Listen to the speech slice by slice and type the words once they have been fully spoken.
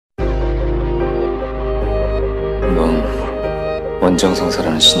넌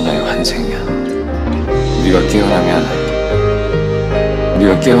원정성사라는 신녀의 환생이야. 네가 깨어나면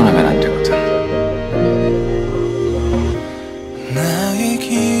안 되거든. 나의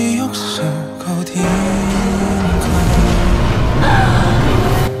기억 속 어딘가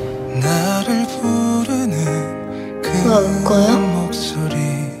나를 부르는 그 목소리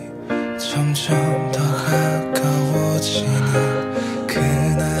점점 더 가까워지는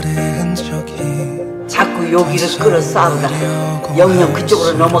그날의 흔적이 자꾸 여기를 끌어 싸우다 영영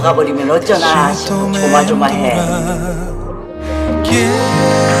그쪽으로 넘어가 버리면 어쩌나 싶고 조마조마해.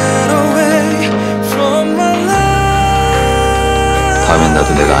 다음엔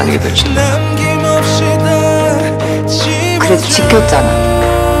나도 내가 아니게 될지도 몰라. 그래도 지켰잖아.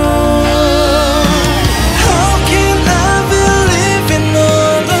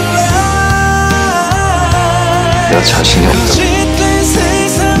 내가 자신이 없다고.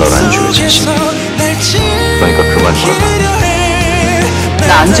 널 안 줄 자신이. 그러니까 그만 돌아가.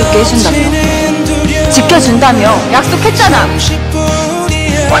 나 안 죽게 해준다며. 지켜준다며. 약속했잖아.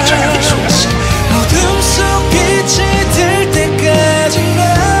 완전히 속였어.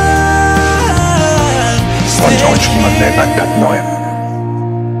 원정을 죽이면 내가 아니라 너야.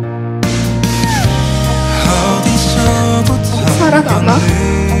 살아남아.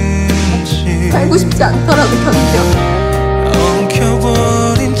 살고 싶지 않더라도 견뎌.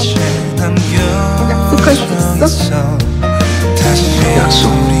 약속할 수 있어? 약속?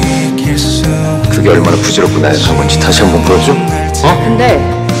 그게 얼마나 부질없고 나약한 건지 다시 한번 보여줘? 어? 근데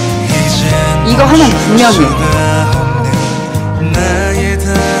이거 하나는 분명해.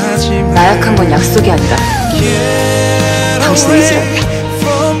 나약한 건 약속이 아니라 당신 의지란다.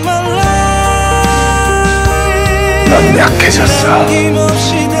 넌 약해졌어.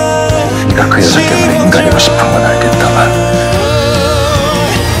 네가 그 여자 때문에 인간이고 싶은 건 알겠다만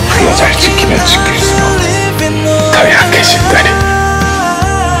그 여자를 지키면 지킬수록 더 약해진다니.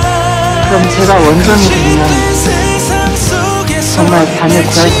 그럼 제가 원정이 되면 정말 반을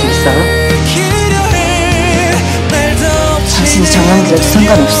구할 수 있어요? 당신이 정형기라도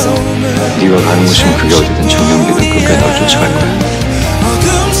상관없어. 네가 가는 곳이면 그게 어디든 정형기든 끝까지 널 쫓아갈 거야.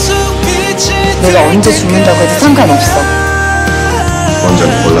 내가 언제 죽는다고 해도 상관없어.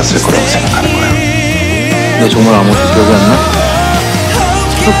 원정이 몰랐을 거라고 생각하는 거야. 너 정말 아무것도 기억이 안 나?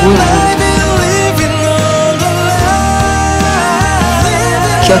 너 뭐야?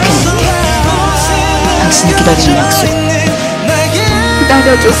 기억해낼게. 당신이 기다리는 약속.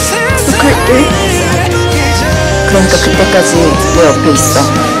 기다려줘. 약속할게. 그러니까 그때까지 내 옆에 있어.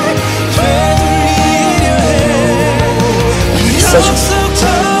 있어줘.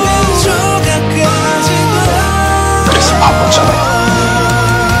 그래서 바보처럼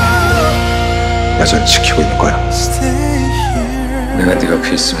여전히 지키고 있는 거야. 내가 네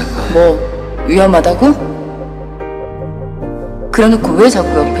옆에 있으면 뭐 위험하다고? 그래놓고 왜 자꾸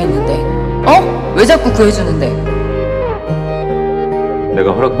옆에 있는데? 어? 왜 자꾸 구해주는데?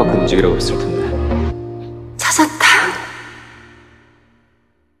 내가 허락받고 움직이라고 했을 텐데.